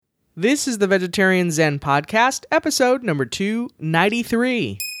This is the Vegetarian Zen Podcast, episode number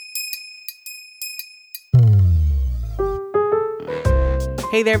 293.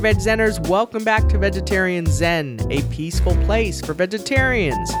 Hey there, Veg Zenners. Welcome back to Vegetarian Zen, a peaceful place for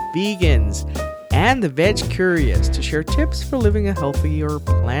vegetarians, vegans, and the veg curious to share tips for living a healthy or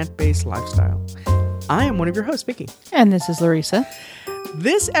plant-based lifestyle. I am one of your hosts, Vicky. And this is Larissa.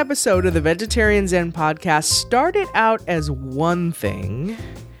 This episode of the Vegetarian Zen Podcast started out as one thing,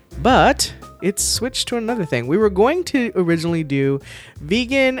 but it's switched to another thing. We were going to originally do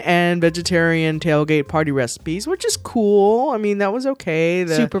vegan and vegetarian tailgate party recipes, which is cool. I mean, that was okay.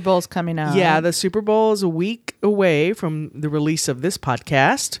 The Super Bowl's coming out. Yeah, the Super Bowl is a week away from the release of this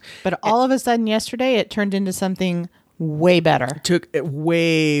podcast. But all of a sudden yesterday, it turned into something way better. Took it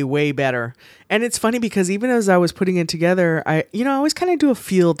way better. And it's funny because even as I was putting it together, I always kind of do a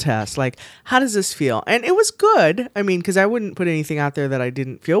field test. Like, how does this feel? And it was good. I mean, because I wouldn't put anything out there that I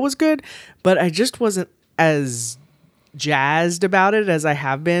didn't feel was good, but I just wasn't as jazzed about it as I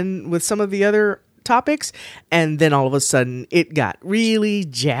have been with some of the other topics. And then all of a sudden it got really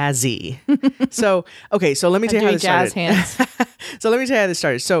jazzy. So let me tell you how this started. Hands. So let me tell you how this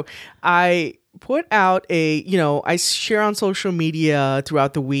started. So I put out I share on social media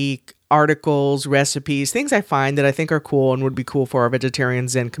throughout the week articles, recipes, things I find that I think are cool and would be cool for our vegetarian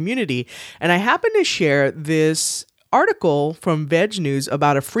Zen community. And I happened to share this article from Veg News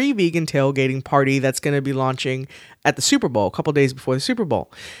about a free vegan tailgating party that's going to be launching at the Super Bowl, a couple days before the Super Bowl.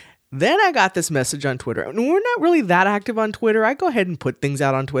 Then I got this message on Twitter. And we're not really that active on Twitter. I go ahead and put things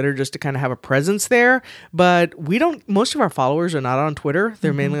out on Twitter just to kind of have a presence there. But most of our followers are not on Twitter.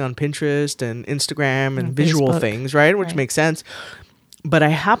 They're mainly on Pinterest and Instagram and visual Facebook things, right? Which makes sense. But I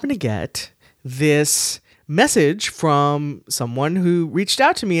happen to get this message from someone who reached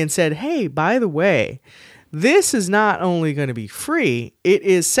out to me and said, hey, by the way, this is not only going to be free, it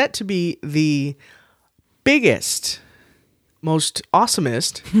is set to be the biggest, most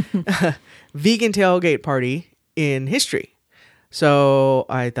awesomest vegan tailgate party in history. So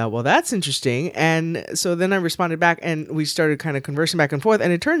I thought, well, that's interesting. And so then I responded back and we started kind of conversing back and forth.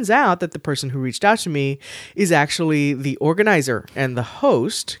 And it turns out that the person who reached out to me is actually the organizer and the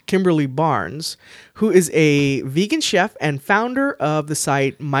host, Kimberly Barnes, who is a vegan chef and founder of the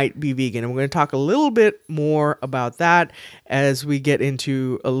site Might Be Vegan. And we're going to talk a little bit more about that as we get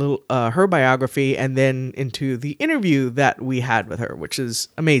into a little her biography and then into the interview that we had with her, which is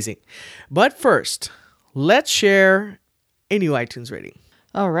amazing. But first, let's share a new iTunes rating.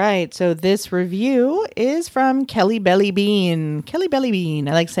 All right. So this review is from Kelly Belly Bean. Kelly Belly Bean.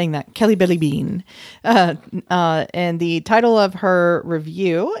 I like saying that. Kelly Belly Bean. And the title of her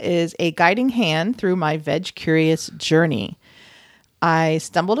review is A Guiding Hand Through My Veg Curious Journey. I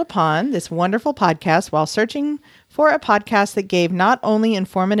stumbled upon this wonderful podcast while searching for a podcast that gave not only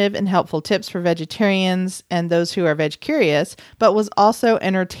informative and helpful tips for vegetarians and those who are veg curious, but was also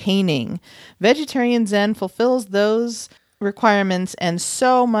entertaining. Vegetarian Zen fulfills those requirements and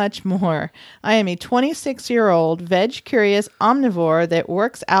so much more. I am a 26-year-old veg curious omnivore that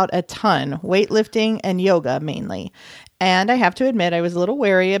works out a ton, weightlifting and yoga mainly. And I have to admit, I was a little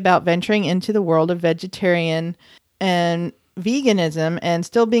wary about venturing into the world of vegetarian and veganism and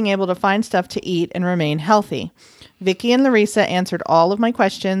still being able to find stuff to eat and remain healthy. Vicky and Larissa answered all of my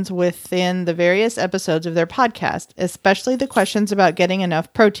questions within the various episodes of their podcast, especially the questions about getting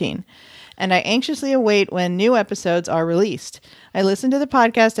enough protein. And I anxiously await when new episodes are released. I listen to the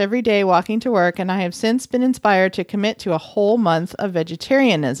podcast every day walking to work, and I have since been inspired to commit to a whole month of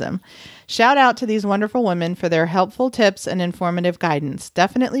vegetarianism. Shout out to these wonderful women for their helpful tips and informative guidance.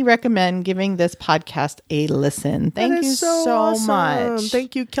 Definitely recommend giving this podcast a listen. Thank you so awesome. much.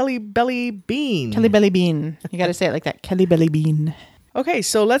 Thank you, Kelly Belly Bean. Kelly Belly Bean. You got to say it like that. Kelly Belly Bean. Okay,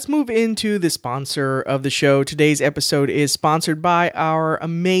 so let's move into the sponsor of the show. Today's episode is sponsored by our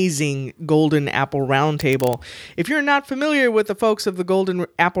amazing Golden Apple Roundtable. If you're not familiar with the folks of the Golden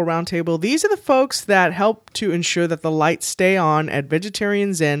Apple Roundtable, these are the folks that help to ensure that the lights stay on at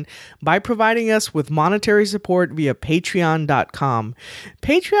Vegetarian Zen by providing us with monetary support via Patreon.com.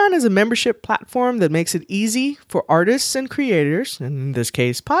 Patreon is a membership platform that makes it easy for artists and creators, and in this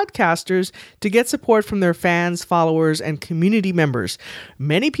case podcasters, to get support from their fans, followers, and community members.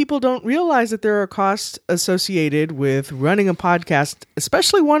 Many people don't realize that there are costs associated with running a podcast,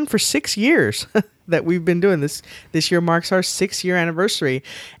 especially one for 6 years that we've been doing this. This year marks our 6-year anniversary.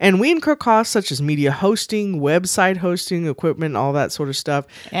 And we incur costs such as media hosting, website hosting, equipment, all that sort of stuff.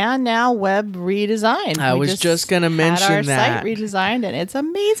 And now web redesign. I was just going to mention our that. Site redesigned and it's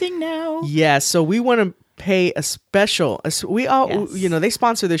amazing now. Yeah, so we want to pay a special, we all, Yes. they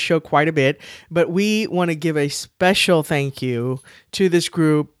sponsor this show quite a bit, but we want to give a special thank you to this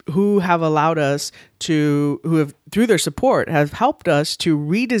group who have allowed us to, who have, through their support, have helped us to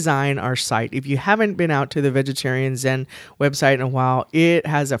redesign our site. If you haven't been out to the Vegetarian Zen website in a while, it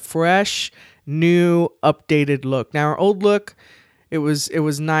has a fresh, new, updated look. Now, our old look, it was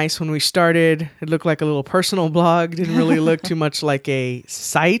nice when we started. It looked like a little personal blog. Didn't really look too much like a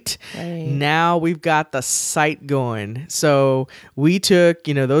site. Right. Now we've got the site going. So we took,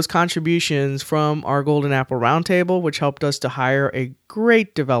 those contributions from our Golden Apple Roundtable, which helped us to hire a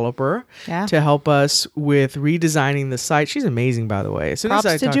great developer to help us with redesigning the site. She's amazing, by the way.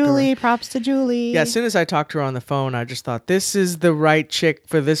 Props to Julie. Yeah, as soon as I talked to her on the phone, I just thought, this is the right chick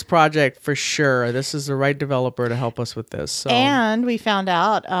for this project for sure. This is the right developer to help us with this. So. And we found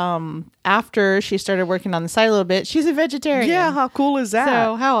out after she started working on the site a little bit, she's a vegetarian. Yeah, how cool is that?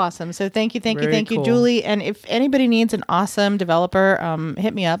 So how awesome. So thank you, Very cool. Julie. And if anybody needs an awesome developer,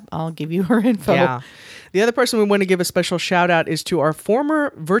 hit me up. I'll give you her info. Yeah. The other person we want to give a special shout out is to our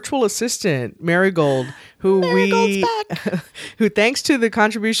former virtual assistant, Marigold, who who, thanks to the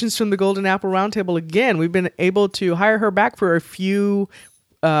contributions from the Golden Apple Roundtable, again, we've been able to hire her back for a few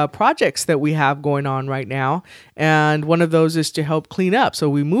projects that we have going on right now. And one of those is to help clean up. So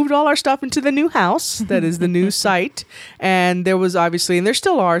we moved all our stuff into the new house that is the new site. And there was obviously, and there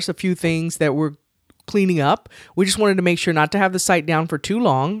still are a few things that we're cleaning up. We just wanted to make sure not to have the site down for too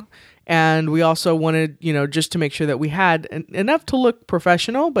long. And we also wanted, just to make sure that we had enough to look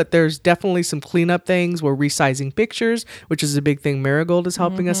professional, but there's definitely some cleanup things. We're resizing pictures, which is a big thing Marigold is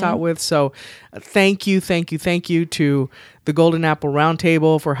helping us out with. So thank you to the Golden Apple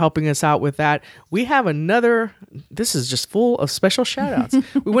Roundtable for helping us out with that. We have this is just full of special shout outs.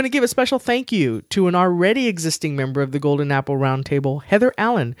 We want to give a special thank you to an already existing member of the Golden Apple Roundtable, Heather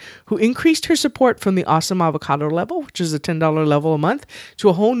Allen, who increased her support from the Awesome Avocado level, which is a $10 level a month, to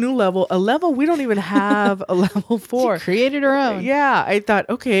a whole new level, a level we don't even have a level for. She created her own. Yeah, I thought,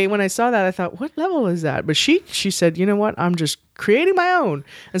 okay, when I saw that, I thought, what level is that? But she said, you know what, I'm just creating my own.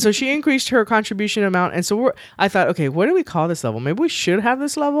 And so she increased her contribution amount. And so I thought, okay, what do we call this level? Maybe we should have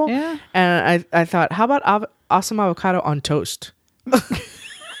this level. Yeah. And I thought, how about Awesome Avocado on toast?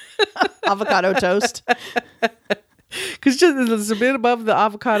 Avocado toast. Because it's a bit above the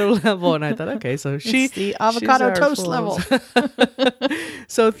avocado level. And I thought, okay, so it's the avocado toast level.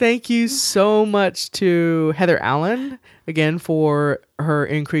 So thank you so much to Heather Allen, again, for her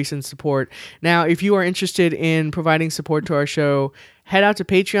increase in support. Now, if you are interested in providing support to our show, head out to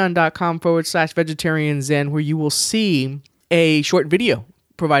patreon.com/vegetarianzen, where you will see a short video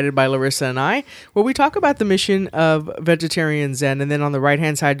provided by Larissa and I, where we talk about the mission of Vegetarian Zen. And then on the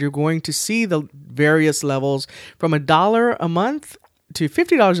right-hand side, you're going to see the various levels from $1 a month to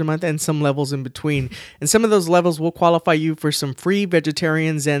 $50 a month and some levels in between. And some of those levels will qualify you for some free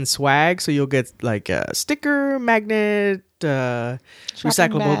Vegetarian Zen swag. So you'll get like a sticker, magnet,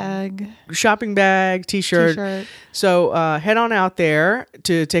 recyclable shopping bag, t-shirt. So head on out there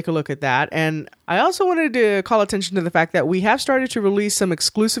to take a look at that. And I also wanted to call attention to the fact that we have started to release some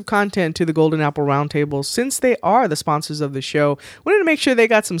exclusive content to the Golden Apple Roundtable since they are the sponsors of the show. Wanted to make sure they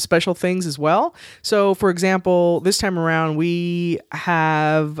got some special things as well. So, for example, this time around we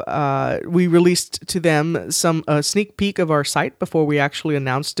released to them some sneak peek of our site before we actually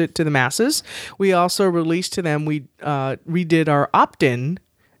announced it to the masses. We also released to them, we redid our opt-in,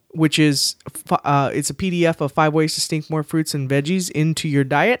 which is it's a PDF of 5 ways to sneak more fruits and veggies into your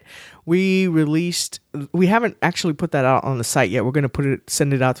diet. We haven't actually put that out on the site yet. We're going to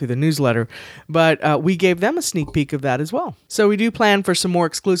send it out through the newsletter, but we gave them a sneak peek of that as well. So we do plan for some more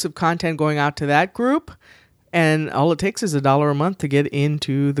exclusive content going out to that group, and all it takes is $1 a month to get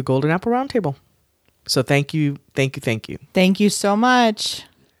into the Golden Apple Roundtable. So thank you. Thank you so much.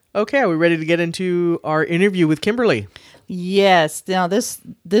 Okay, are we ready to get into our interview with Kimberly? Yes. Now this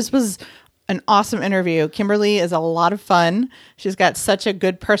was an awesome interview. Kimberly is a lot of fun. She's got such a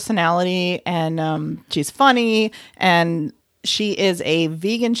good personality, and she's funny, and she is a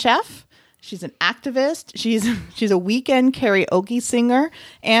vegan chef. She's an activist. She's a weekend karaoke singer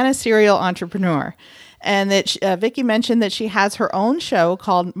and a serial entrepreneur. And that Vicky mentioned that she has her own show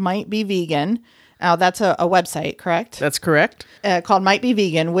called Might Be Vegan. Now that's a website, correct? That's correct. Called Might Be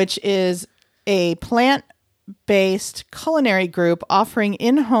Vegan, which is a plant-based culinary group offering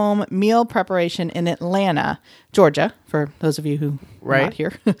in-home meal preparation in Atlanta, Georgia, for those of you who are not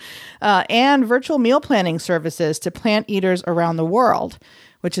here, and virtual meal planning services to plant eaters around the world.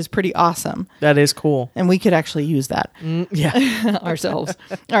 which is pretty awesome. That is cool. And we could actually use that ourselves.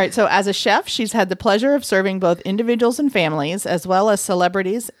 All right. So as a chef, she's had the pleasure of serving both individuals and families, as well as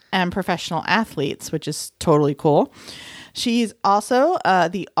celebrities and professional athletes, which is totally cool. She's also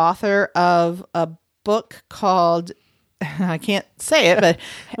the author of a book called, I can't say it, but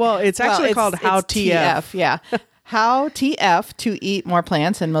it's called How TF. Yeah. How TF to eat more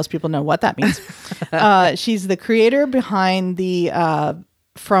plants, and most people know what that means. She's the creator behind the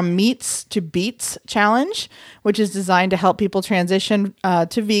From Meats to Beets challenge, which is designed to help people transition to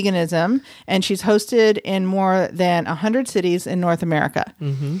veganism. And she's hosted in more than 100 cities in North America.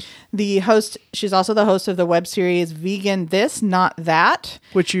 Mm-hmm. She's also the host of the web series Vegan This, Not That,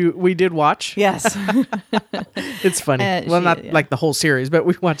 which we did watch. Yes. It's funny. Not like the whole series, but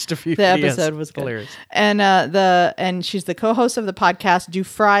we watched a few. The episode was good. Hilarious. And she's the co-host of the podcast Do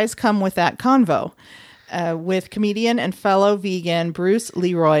Fries Come With That Convo? With comedian and fellow vegan Bruce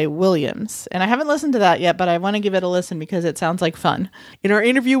Leroy Williams. And I haven't listened to that yet, but I want to give it a listen because it sounds like fun. In our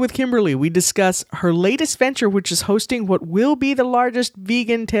interview with Kimberly, we discuss her latest venture, which is hosting what will be the largest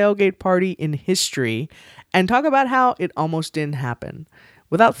vegan tailgate party in history, and talk about how it almost didn't happen.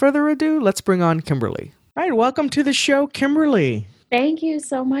 Without further ado, let's bring on Kimberly. All right, welcome to the show, Kimberly. Thank you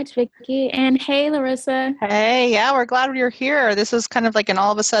so much, Vicki. And hey, Larissa. Hey, yeah, we're glad you're here. This is kind of like an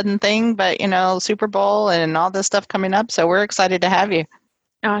all of a sudden thing, but Super Bowl and all this stuff coming up. So we're excited to have you.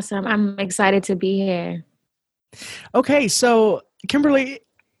 Awesome. I'm excited to be here. Okay, so Kimberly,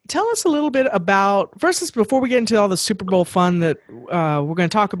 tell us a little bit about, first, before we get into all the Super Bowl fun that we're going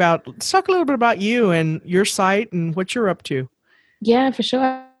to talk about, let's talk a little bit about you and your site and what you're up to. Yeah, for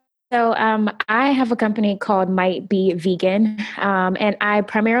sure. So I have a company called Might Be Vegan, and I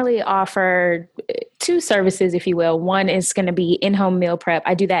primarily offer two services, if you will. One is going to be in-home meal prep.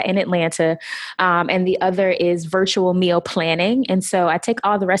 I do that in Atlanta. And the other is virtual meal planning. And so I take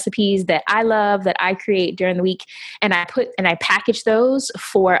all the recipes that I love, that I create during the week, and I package those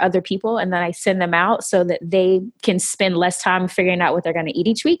for other people. And then I send them out so that they can spend less time figuring out what they're going to eat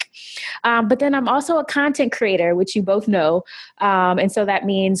each week. But then I'm also a content creator, which you both know. And so that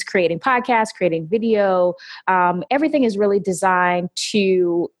means creating podcasts, creating video. Everything is really designed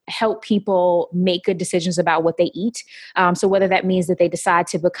to help people make good decisions about what they eat. So whether that means that they decide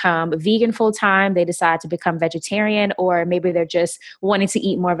to become vegan full-time, they decide to become vegetarian, or maybe they're just wanting to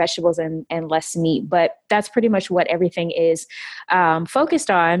eat more vegetables and less meat. But that's pretty much what everything is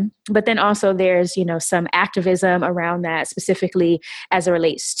focused on. But then also there's, some activism around that, specifically as it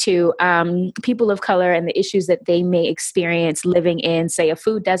relates to people of color and the issues that they may experience living in, say, a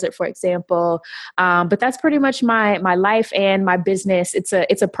food desert, for example. But that's pretty much my life and my business. It's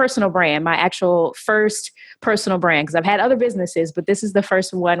a personal brand, my actual first personal brand, because I've had other businesses, but this is the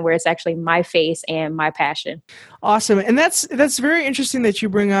first one where it's actually my face and my passion. Awesome. And that's very interesting that you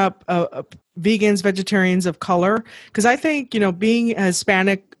bring up vegans, vegetarians of color, because I think, being a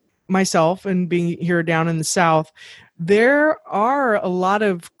Hispanic myself and being here down in the South, there are a lot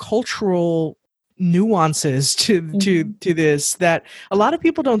of cultural nuances to this that a lot of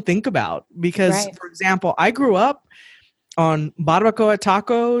people don't think about because, right. For example, I grew up on barbacoa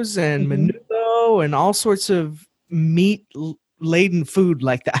tacos and menudo and all sorts of meat-laden food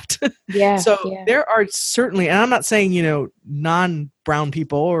like that. Yeah. So there are certainly, and I'm not saying, non-brown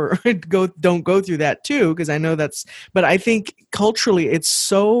people or don't go through that too, because I know but I think culturally it's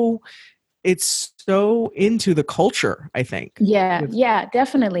so into the culture, I think. Yeah,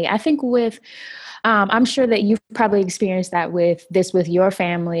 definitely. I think I'm sure that you've probably experienced that with your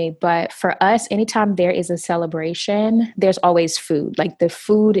family, but for us, anytime there is a celebration, there's always food. Like the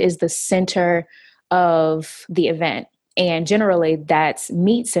food is the center of the event. And generally that's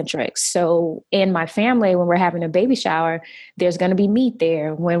meat centric. So in my family, when we're having a baby shower, there's going to be meat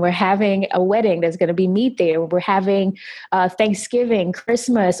there. When we're having a wedding, there's going to be meat there. When we're having Thanksgiving,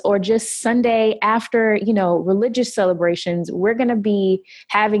 Christmas, or just Sunday after, religious celebrations, we're going to be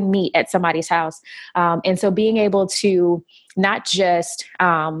having meat at somebody's house. And so being able to not just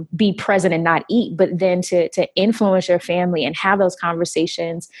be present and not eat, but then to influence your family and have those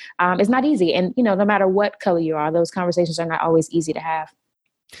conversations is not easy. And, no matter what color you are, those conversations are not always easy to have.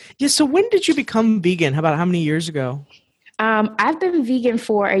 Yeah. So when did you become vegan? How many years ago? I've been vegan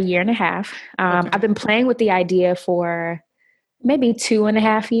for a year and a half. Okay. I've been playing with the idea for maybe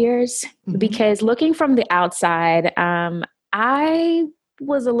 2.5 years because looking from the outside, I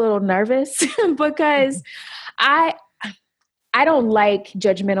was a little nervous because I don't like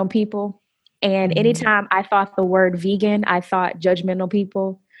judgmental people. And anytime I thought the word vegan, I thought judgmental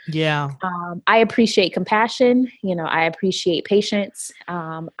people. Yeah. I appreciate compassion. I appreciate patience.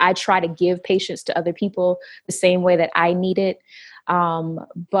 I try to give patience to other people the same way that I need it.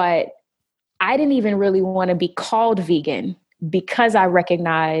 But I didn't even really want to be called vegan because I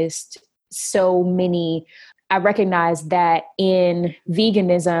recognized that in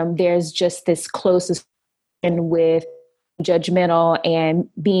veganism, there's just this closest with judgmental and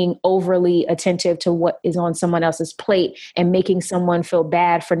being overly attentive to what is on someone else's plate and making someone feel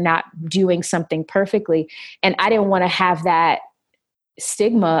bad for not doing something perfectly. And I didn't want to have that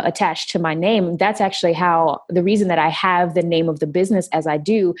stigma attached to my name. That's actually the reason that I have the name of the business as I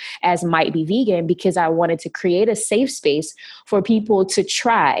do, as Might Be Vegan, because I wanted to create a safe space for people to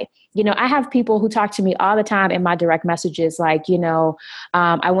try. I have people who talk to me all the time in my direct messages, like,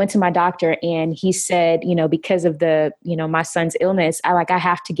 I went to my doctor and he said, because of my son's illness, I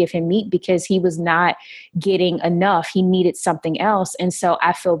have to give him meat because he was not getting enough. He needed something else. And so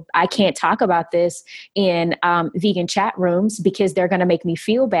I feel I can't talk about this in vegan chat rooms because they're going to make me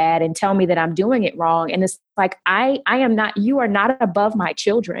feel bad and tell me that I'm doing it wrong. And it's like, you are not above my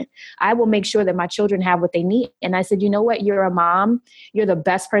children. I will make sure that my children have what they need. And I said, you know what? You're a mom. You're the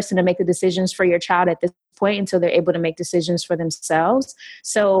best person to make the decisions for your child at this point until they're able to make decisions for themselves.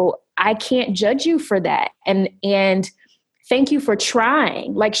 So I can't judge you for that. And thank you for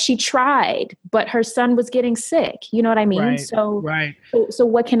trying. Like, she tried, but her son was getting sick. You know what I mean? Right, so, right. So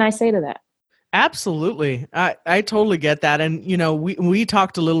what can I say to that? Absolutely. I totally get that. And, we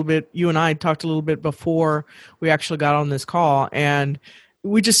talked a little bit, you and I talked a little bit before we actually got on this call, and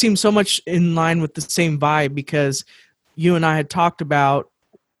we just seemed so much in line with the same vibe, because you and I had talked about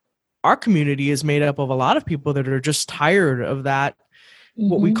our community is made up of a lot of people that are just tired of that,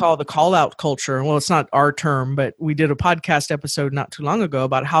 what we call the call out culture. Well, it's not our term, but we did a podcast episode not too long ago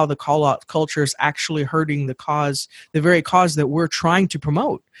about how the call out culture is actually hurting the very cause that we're trying to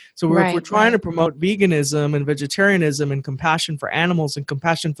promote. So if we're trying to promote veganism and vegetarianism and compassion for animals and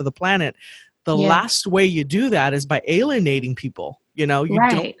compassion for the planet, the last way you do that is by alienating people. You don't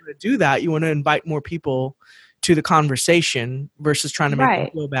want to do that. You want to invite more people to the conversation versus trying to make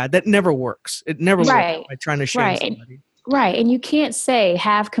them feel bad. That never works. It never works by trying to shame somebody. Right. And you can't say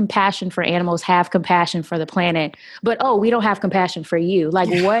have compassion for animals, have compassion for the planet, but, we don't have compassion for you. Like,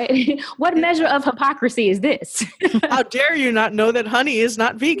 what measure of hypocrisy is this? How dare you not know that honey is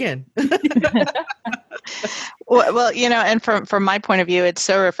not vegan? Well, and from my point of view, it's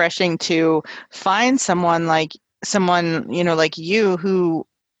so refreshing to find someone like you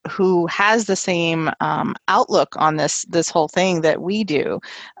who has the same outlook on this whole thing that we do,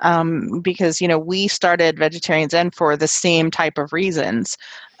 because we started Vegetarian Zen for the same type of reasons,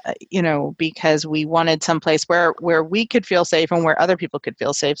 because we wanted someplace where we could feel safe and where other people could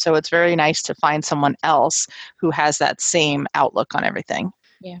feel safe. So it's very nice to find someone else who has that same outlook on everything.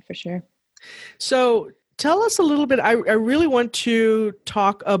 Yeah, for sure. So tell us a little bit. I really want to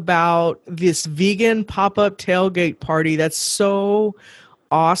talk about this vegan pop-up tailgate party. That's so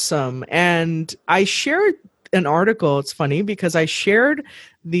awesome. And I shared an article. It's funny because I shared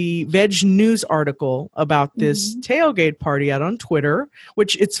the Veg News article about this tailgate party out on Twitter,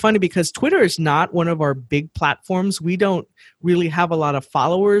 which it's funny because Twitter is not one of our big platforms. We don't really have a lot of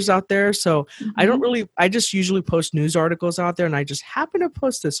followers out there. So I just usually post news articles out there, and I just happen to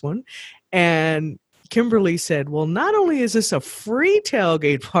post this one. And Kimberly said, well, not only is this a free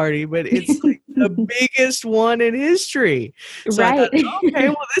tailgate party, but it's like the biggest one in history. So I thought, okay,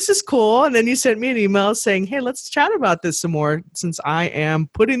 well, this is cool. And then you sent me an email saying, hey, let's chat about this some more since I am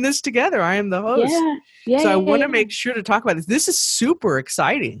putting this together. I am the host. So I want to make sure to talk about this. This is super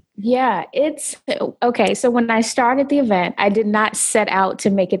exciting. Yeah, it's okay. So when I started the event, I did not set out to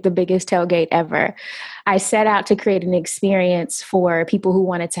make it the biggest tailgate ever. I set out to create an experience for people who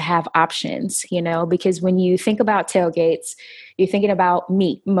wanted to have options, because when you think about tailgates, you're thinking about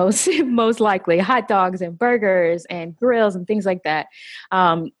meat, most likely hot dogs and burgers and grills and things like that.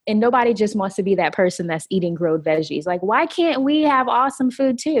 And nobody just wants to be that person that's eating grilled veggies. Like, why can't we have awesome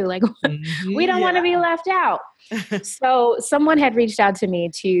food too? Like, we don't want to be left out. So someone had reached out to me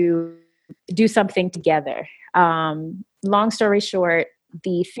to do something together. Long story short,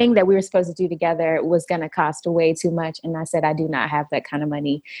 the thing that we were supposed to do together was going to cost way too much. And I said, I do not have that kind of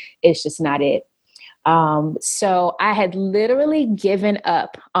money. It's just not it. So I had literally given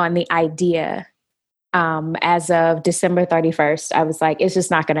up on the idea. As of December 31st, I was like, it's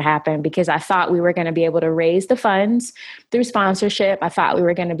just not going to happen, because I thought we were going to be able to raise the funds through sponsorship. I thought we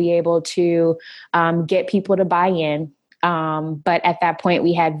were going to be able to get people to buy in. But at that point,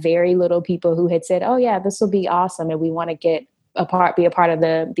 we had very little people who had said, oh yeah, this will be awesome. And we want to be a part of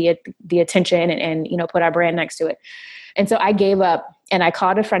the attention and put our brand next to it. And so I gave up. And I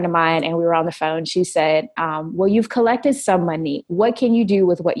called a friend of mine and we were on the phone. She said, well, you've collected some money. What can you do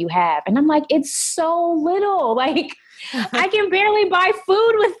with what you have? And I'm like, it's so little. Like, I can barely buy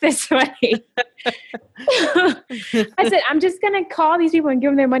food with this money. I said, I'm just going to call these people and give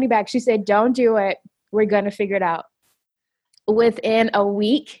them their money back. She said, don't do it. We're going to figure it out. Within a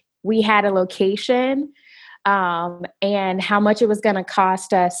week, we had a location. And how much it was going to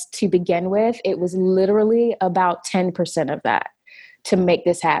cost us to begin with, it was literally about 10% of that to make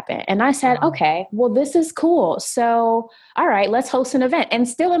this happen. And I said, okay, well, this is cool. So, all right, let's host an event. And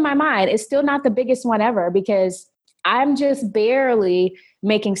still in my mind, it's still not the biggest one ever because I'm just barely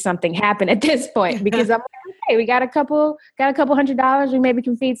making something happen at this point because I'm like, okay, we got a couple $100. We maybe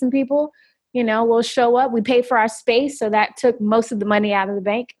can feed some people, we'll show up. We pay for our space. So that took most of the money out of the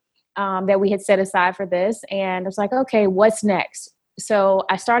bank that we had set aside for this. And I was like, okay, what's next? So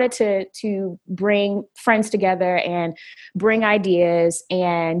I started to bring friends together and bring ideas.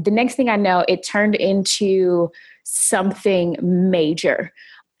 And the next thing I know, it turned into something major.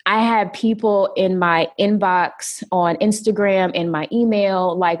 I had people in my inbox on Instagram, in my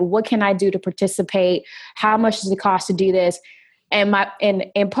email, like, what can I do to participate? How much does it cost to do this? And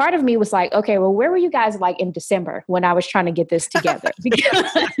part of me was like, okay, well, where were you guys like in December when I was trying to get this together? Because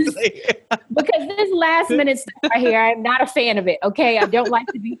this last minute stuff right here, I'm not a fan of it. Okay. I don't like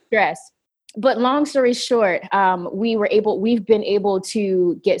to be stressed. But long story short, we've been able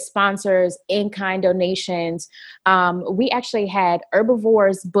to get sponsors, in-kind donations. We actually had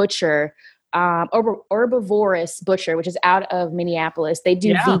Herbivorous Butcher, which is out of Minneapolis. They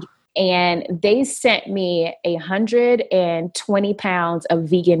do vegan. And they sent me 120 pounds of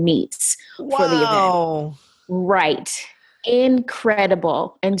vegan meats for the event. Right.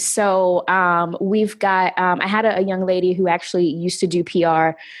 Incredible. And so we've got, I had a young lady who actually used to do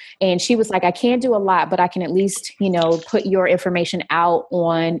PR and she was like, I can't do a lot, but I can at least, put your information out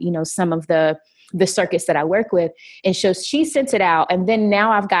on, some of the circuits that I work with. And so she sent it out. And then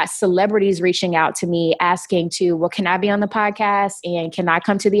now I've got celebrities reaching out to me asking can I be on the podcast and can I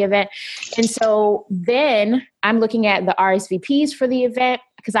come to the event? And so then I'm looking at the RSVPs for the event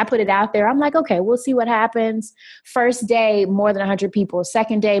because I put it out there. I'm like, okay, we'll see what happens. First day, more than 100 people.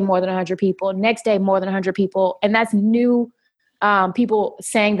 Second day, more than 100 people. Next day, more than 100 people. And that's new people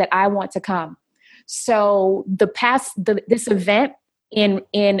saying that I want to come. So this event, in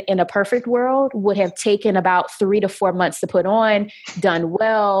a perfect world would have taken about 3 to 4 months to put on, done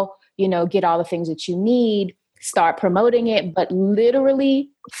well, get all the things that you need, start promoting it. But literally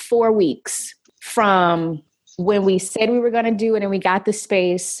 4 weeks from when we said we were going to do it and we got the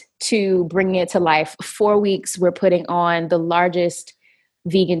space to bring it to life, 4 weeks, we're putting on the largest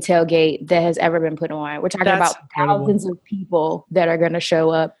vegan tailgate that has ever been put on. We're talking about thousands of people that are going to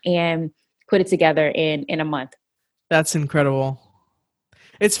show up and put it together in a month. That's incredible.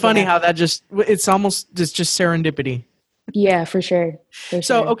 It's funny how that it's almost just serendipity. Yeah, for sure.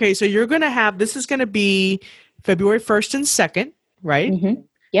 So, okay. So you're going to have, this is going to be February 1st and 2nd, right? Mm-hmm.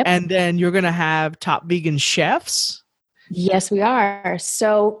 Yep. And then you're going to have top vegan chefs. Yes, we are.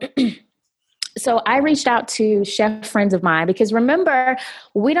 So I reached out to chef friends of mine because remember,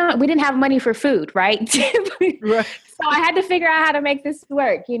 we didn't have money for food, right? Right. So I had to figure out how to make this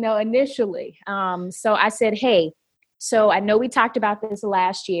work, initially. So I said, hey, so I know we talked about this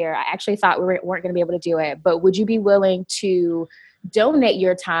last year. I actually thought we weren't going to be able to do it, but would you be willing to donate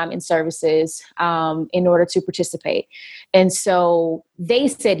your time and services in order to participate? And so they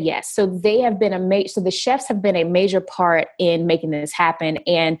said yes. So they have been so the chefs have been a major part in making this happen.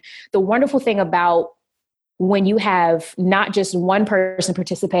 And the wonderful thing about when you have not just one person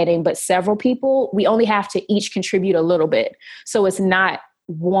participating, but several people, we only have to each contribute a little bit. So it's not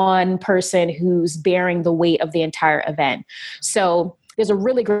one person who's bearing the weight of the entire event. So there's a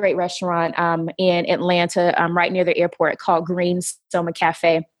really great restaurant in Atlanta, right near the airport, called Green Soma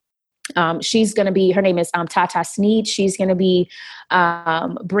Cafe. She's going to be, her name is Tata Sneed. She's going to be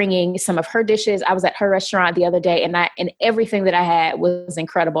bringing some of her dishes. I was at her restaurant the other day and everything that I had was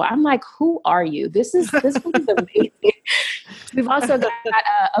incredible. I'm like, who are you? This is amazing. We've also got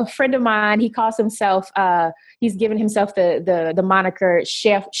a friend of mine. He calls himself, he's given himself the moniker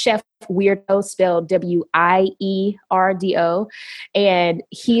Chef Weirdo, spelled Wierdo. And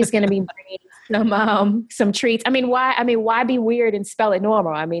he's going to be bringing some treats. Why be weird and spell it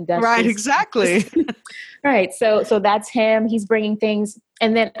normal? That's right. Exactly. Right. So that's him. He's bringing things.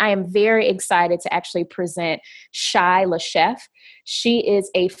 And then I am very excited to actually present Shai La Chef. She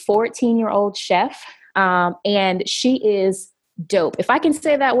is a 14-year-old chef. And she is dope. If I can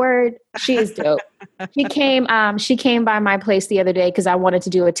say that word, she is dope. She came by my place the other day because I wanted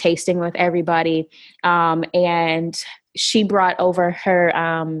to do a tasting with everybody. And she brought over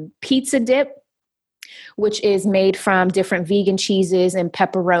her pizza dip, which is made from different vegan cheeses and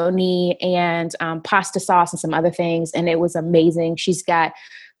pepperoni and pasta sauce and some other things. And it was amazing. She's got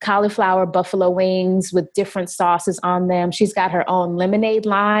cauliflower buffalo wings with different sauces on them. She's got her own lemonade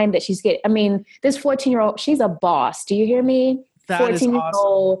line that this 14-year-old, she's a boss. Do you hear me? That is 14 years awesome.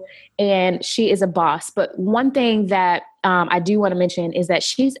 old, and she is a boss. But one thing that I do want to mention is that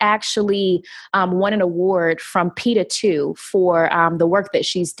she's actually won an award from PETA 2 for the work that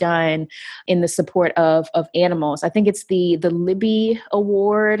she's done in the support of animals. I think it's the Libby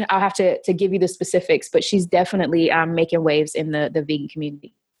Award. I'll have to give you the specifics, but she's definitely making waves in the vegan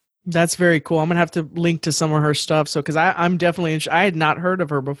community. That's very cool. I'm gonna have to link to some of her stuff. So, because I'm definitely I had not heard of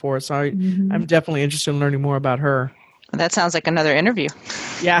her before, so I'm definitely interested in learning more about her. That sounds like another interview.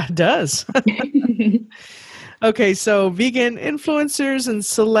 Yeah, it does. Okay, so vegan influencers and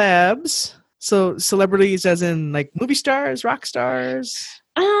celebs. So celebrities as in like movie stars, rock stars?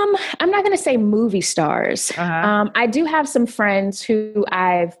 I'm not going to say movie stars. I do have some friends who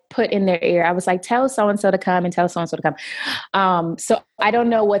I've put in their ear. I was like, tell so-and-so to come and tell so-and-so to come. So I don't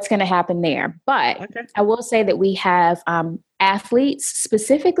know what's going to happen there, but I will say that we have athletes.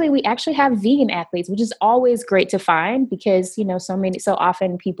 Specifically, we actually have vegan athletes, which is always great to find because, so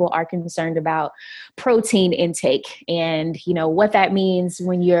often people are concerned about protein intake and, what that means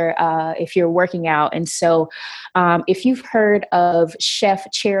when if you're working out. And so if you've heard of Chef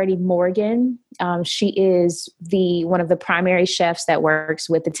Charity Morgan, she is one of the primary chefs that works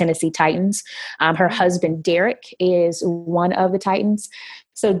with the Tennessee Titans. Her husband, Derek, is one of the Titans.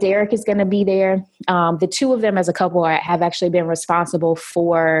 So Derek is going to be there. The two of them as a couple have actually been responsible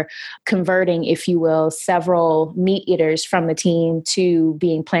for converting, if you will, several meat eaters from the team to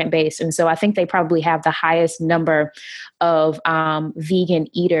being plant-based. And so I think they probably have the highest number of vegan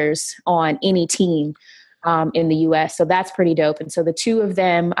eaters on any team in the US. So that's pretty dope. And so the two of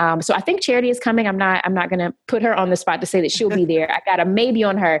them, so I think Charity is coming. I'm not going to put her on the spot to say that she'll be there. I got a maybe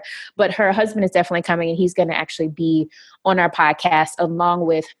on her, but her husband is definitely coming and he's going to actually be on our podcast along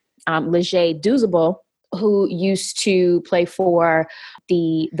with Leger Douzable, who used to play for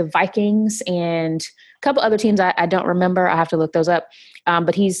the Vikings and a couple other teams I don't remember. I have to look those up.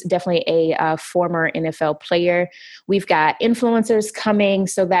 But he's definitely a former NFL player. We've got influencers coming.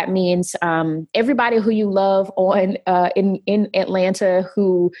 So that means everybody who you love in Atlanta,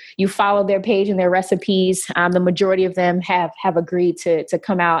 who you follow their page and their recipes, the majority of them have agreed to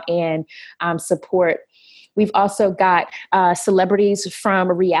come out and support. We've also got celebrities from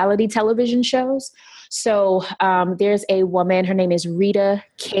reality television shows. So there's a woman, her name is Rita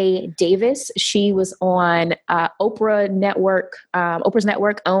K. Davis. She was on Oprah's Network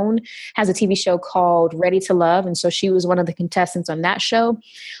OWN, has a TV show called Ready to Love. And so she was one of the contestants on that show.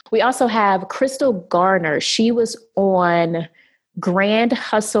 We also have Crystal Garner. She was on Grand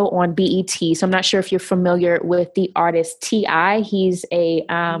Hustle on BET. So I'm not sure if you're familiar with the artist T.I. He's a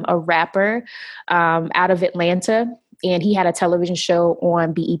rapper out of Atlanta, and he had a television show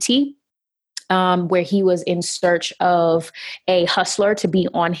on BET. Where he was in search of a hustler to be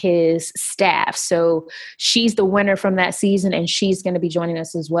on his staff. So she's the winner from that season, and she's going to be joining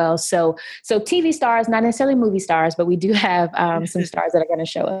us as well. So TV stars, not necessarily movie stars, but we do have some stars that are going to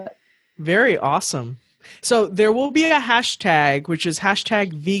show up. Very awesome. So there will be a hashtag, which is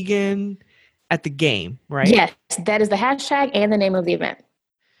hashtag vegan at the game, right? Yes, that is the hashtag and the name of the event.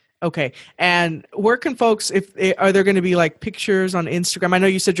 Okay. And where can folks, are there going to be like pictures on Instagram? I know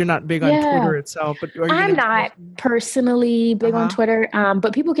you said you're not big on Twitter itself, but are you I'm not personally big on Twitter,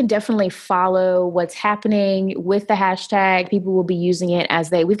 but people can definitely follow what's happening with the hashtag. People will be using it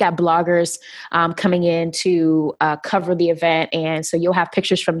we've got bloggers coming in to cover the event. And so you'll have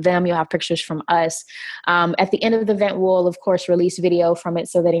pictures from them. You'll have pictures from us. At the end of the event, we'll of course release video from it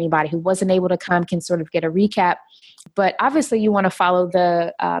so that anybody who wasn't able to come can sort of get a recap. But obviously you want to follow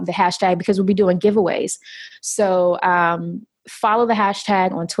the hashtag because we'll be doing giveaways. So follow the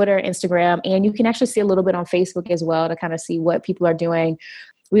hashtag on Twitter, Instagram, and you can actually see a little bit on Facebook as well to kind of see what people are doing.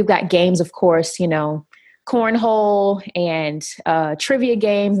 We've got games, of course, cornhole and trivia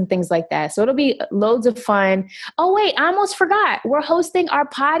games and things like that. So it'll be loads of fun. Oh, wait, I almost forgot. We're hosting our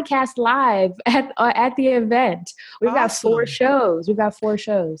podcast live at the event. We've got 4 shows.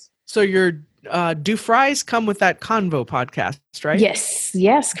 So your Do Fries Come with That Convo podcast, right?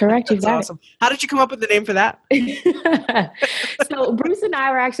 Yes, correct. That's awesome. How did you come up with the name for that? So Bruce and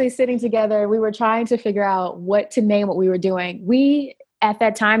I were actually sitting together. We were trying to figure out what to name what we were doing. We, at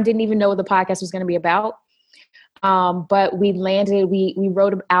that time, didn't even know what the podcast was going to be about. But we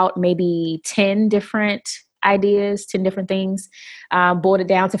wrote out maybe 10 different ideas, 10 different things, boiled it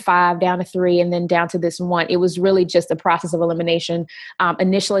down to 5, down to 3, and then down to this one. It was really just a process of elimination.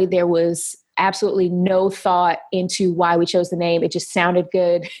 Initially, there was absolutely no thought into why we chose the name. It just sounded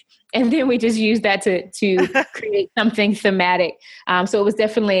good. And then we just used that to create something thematic. So it was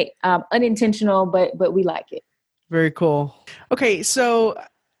definitely unintentional, but we like it. Very cool. Okay, so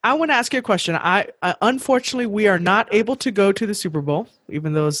I want to ask you a question. I unfortunately, we are not able to go to the Super Bowl,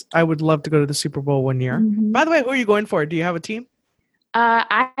 even though I would love to go to the Super Bowl one year. Mm-hmm. By the way, who are you going for? Do you have a team?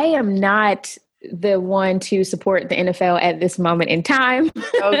 I am not the one to support the NFL at this moment in time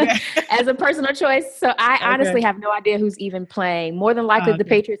as a personal choice. So I honestly have no idea who's even playing. More than likely the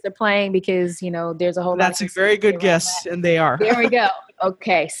Patriots are playing because, there's a whole lot. That's a very good guess. And they are. There we go.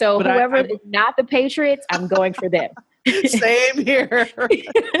 Okay. So but whoever is not the Patriots, I'm going for them. Same here.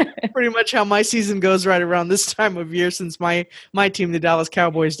 Pretty much how my season goes right around this time of year, since my team, the Dallas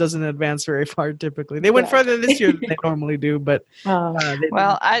Cowboys, doesn't advance very far typically. They went further this year than they normally do, but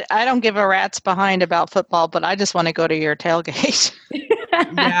I don't give a rat's behind about football, but I just want to go to your tailgate.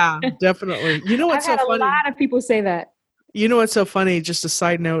 Yeah, definitely. You know what's so funny? A lot of people say that. You know what's so funny? Just a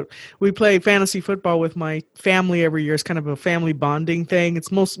side note, we play fantasy football with my family every year. It's kind of a family bonding thing.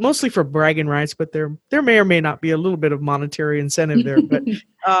 It's mostly for bragging rights, but there may or may not be a little bit of monetary incentive there. But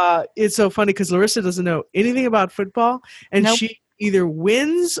it's so funny because Larissa doesn't know anything about football, and she either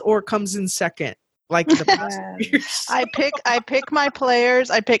wins or comes in second. Like the past years. I pick my players.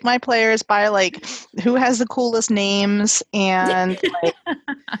 I pick my players by like who has the coolest names and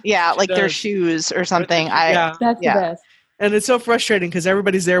their shoes or something. That's the best. And it's so frustrating because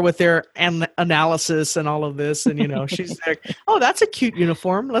everybody's there with their analysis and all of this. And, she's like, oh, that's a cute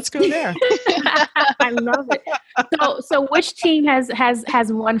uniform. Let's go there. I love it. So which team has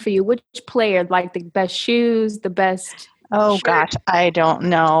won for you? Which player, like the best shoes, the best... Oh gosh, I don't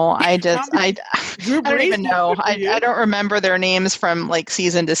know. I don't even know. I don't remember their names from like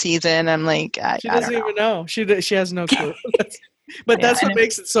season to season. I'm like, she doesn't even know. She has no clue. But that's what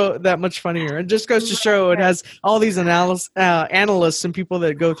makes it so that much funnier. It just goes to show it has all these analysts and people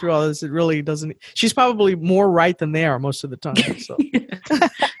that go through all this. It really doesn't. She's probably more right than they are most of the time. So.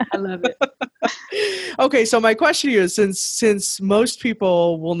 I love it. Okay, so my question to you is, since most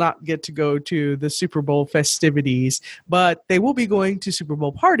people will not get to go to the Super Bowl festivities, but they will be going to Super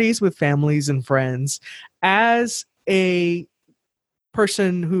Bowl parties with families and friends, as a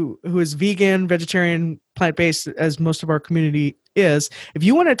person who is vegan, vegetarian, plant-based, as most of our community is, if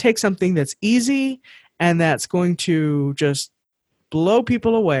you want to take something that's easy and that's going to just blow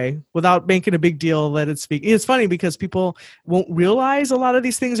people away without making a big deal that it's vegan. It's funny because people won't realize a lot of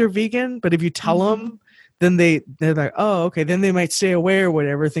these things are vegan, but if you tell them, then they're like, oh, okay, then they might stay away or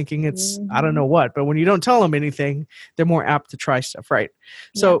whatever, thinking it's, I don't know what. But when you don't tell them anything, they're more apt to try stuff, right?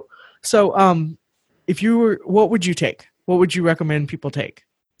 Yeah. So if you were, what would you take? What would you recommend people take?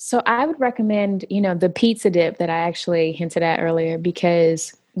 So I would recommend, the pizza dip that I actually hinted at earlier,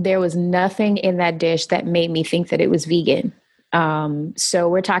 because there was nothing in that dish that made me think that it was vegan. So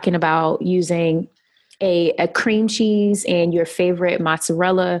we're talking about using a cream cheese and your favorite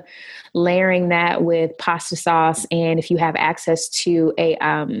mozzarella, layering that with pasta sauce. And if you have access to a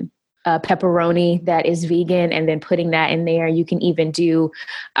pepperoni that is vegan, and then putting that in there, you can even do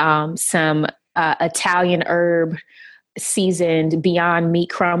some Italian herb seasoned Beyond Meat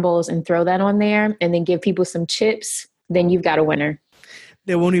crumbles and throw that on there, and then give people some chips. Then you've got a winner.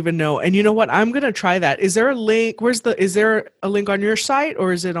 They won't even know. And you know what? I'm going to try that. Is there a link? Is there a link on your site,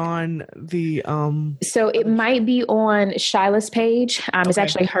 or is it on the, So it might be on Shyla's page. It's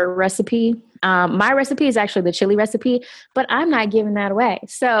actually her recipe. My recipe is actually the chili recipe, but I'm not giving that away.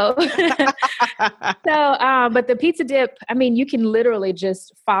 So, but the pizza dip, you can literally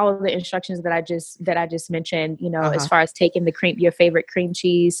just follow the instructions that I just mentioned, as far as taking your favorite cream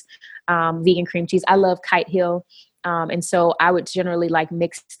cheese, vegan cream cheese. I love Kite Hill. And so I would generally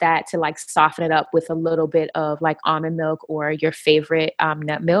mix that to soften it up with a little bit of almond milk or your favorite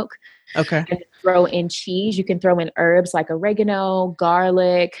nut milk. Okay. And throw in cheese. You can throw in herbs like oregano,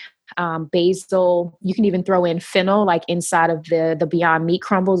 garlic, basil. You can even throw in fennel inside of the Beyond Meat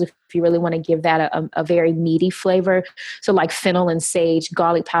crumbles if you really want to give that a very meaty flavor. So fennel and sage,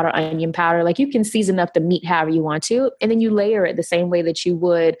 garlic powder, onion powder. You can season up the meat however you want to, and then you layer it the same way that you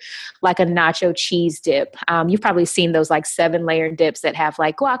would a nacho cheese dip. You've probably seen those 7-layer dips that have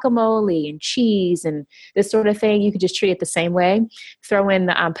guacamole and cheese and this sort of thing. You could just treat it the same way. Throw in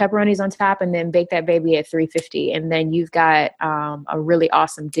the pepperonis on top, and then bake that baby at 350, and then you've got a really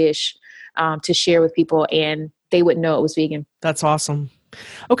awesome dish to share with people, and they wouldn't know it was vegan. That's awesome.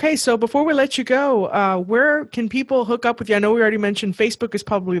 Okay, so before we let you go, where can people hook up with you? I know we already mentioned Facebook is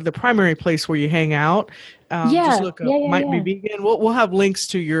probably the primary place where you hang out. Just look up Might Be Vegan. We'll have links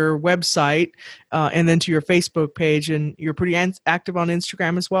to your website and then to your Facebook page, and you're pretty active on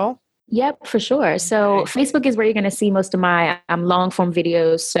Instagram as well. Yep, for sure. So Facebook is where you're going to see most of my long form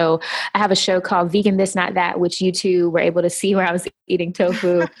videos. So I have a show called Vegan This Not That, which you two were able to see where I was eating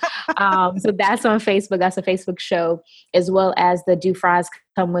tofu. So that's on Facebook. That's a Facebook show, as well as the Do Fries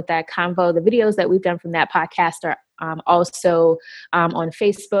Come With That Convo. The videos that we've done from that podcast are also on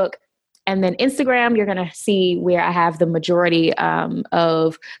Facebook. And then Instagram, you're going to see where I have the majority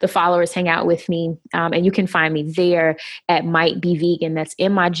of the followers hang out with me. And you can find me there at Might Be Vegan. That's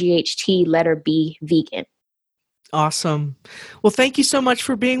MIGHT letter B vegan. Awesome. Well, thank you so much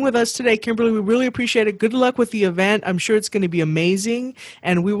for being with us today, Kimberly. We really appreciate it. Good luck with the event. I'm sure it's going to be amazing.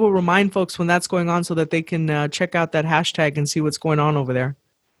 And we will remind folks when that's going on so that they can check out that hashtag and see what's going on over there.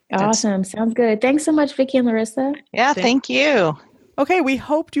 Awesome. Sounds good. Thanks so much, Vicki and Larissa. Yeah, thank you. Okay, we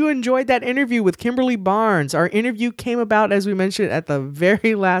hoped you enjoyed that interview with Kimberly Barnes. Our interview came about, as we mentioned, at the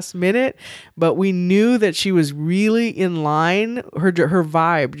very last minute, but we knew that she was really in line. Her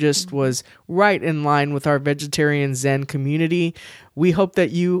vibe just was right in line with our vegetarian Zen community. We hope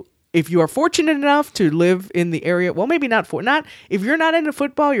that if you are fortunate enough to live in the area, well, maybe not if you're not into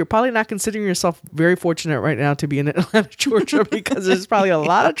football, you're probably not considering yourself very fortunate right now to be in Atlanta, Georgia, because there's probably a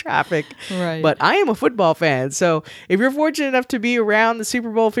lot of traffic. Right. But I am a football fan. So if you're fortunate enough to be around the Super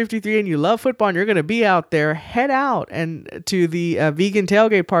Bowl 53 and you love football and you're going to be out there, head out and to the vegan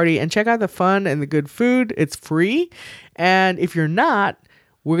tailgate party and check out the fun and the good food. It's free. And if you're not,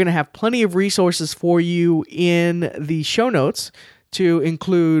 we're going to have plenty of resources for you in the show notes to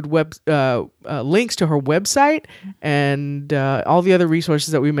include links to her website and all the other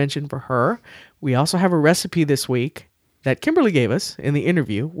resources that we mentioned for her. We also have a recipe this week that Kimberly gave us in the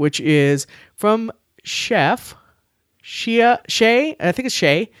interview, which is from Chef Shay. I think it's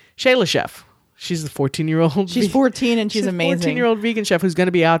Shayla Chef. She's the 14-year-old. She's 14 and she's amazing. 14-year-old vegan chef who's going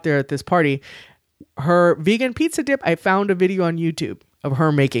to be out there at this party. Her vegan pizza dip, I found a video on YouTube of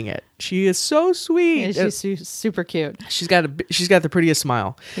her making it. She is so sweet. Yeah, she's super cute. She's got the prettiest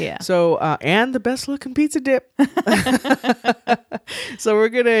smile. Yeah. So and the best looking pizza dip. So we're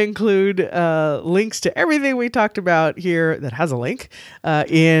gonna include links to everything we talked about here that has a link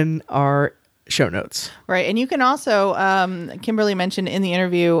in our show notes. Right. And you can also, Kimberly mentioned in the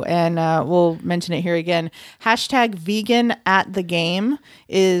interview, and we'll mention it here again, hashtag vegan at the game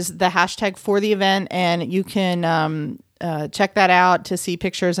is the hashtag for the event. And you can check that out to see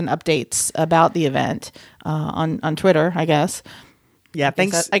pictures and updates about the event on Twitter, I guess. Yeah,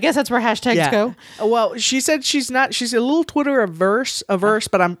 thanks. I guess that's where hashtags go. Well, she said she's a little Twitter averse,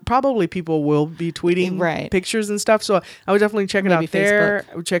 but probably people will be tweeting pictures and stuff. So I would definitely check it out there.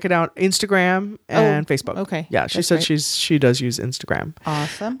 I would check it out Instagram and Facebook. Okay. Yeah, she said she does use Instagram.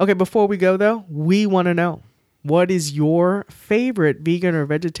 Awesome. Okay, before we go though, we want to know, what is your favorite vegan or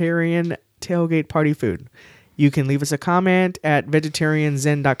vegetarian tailgate party food? You can leave us a comment at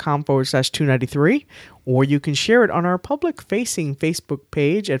vegetarianzen.com/293, or you can share it on our public-facing Facebook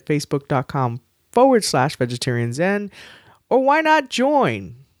page at facebook.com/vegetarianzen, or why not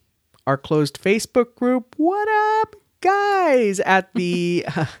join our closed Facebook group, What Up, Guys, at the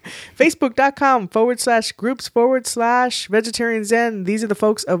facebook.com/groups/vegetarianzen. These are the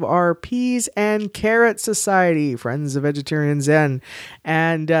folks of our Peas and Carrot Society, Friends of Vegetarian Zen.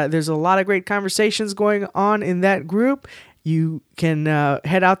 And there's a lot of great conversations going on in that group. You can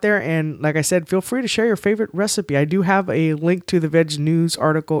head out there and, like I said, feel free to share your favorite recipe. I do have a link to the Veg News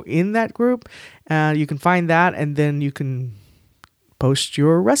article in that group. You can find that, and then you can post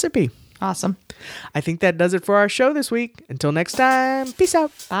your recipe. Awesome. I think that does it for our show this week. Until next time, peace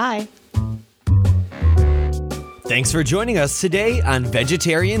out. Bye. Thanks for joining us today on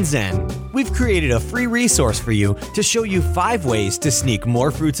Vegetarian Zen. We've created a free resource for you to show you 5 ways to sneak more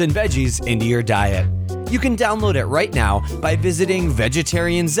fruits and veggies into your diet. You can download it right now by visiting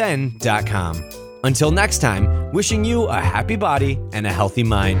vegetarianzen.com. Until next time, wishing you a happy body and a healthy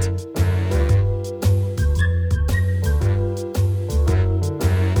mind.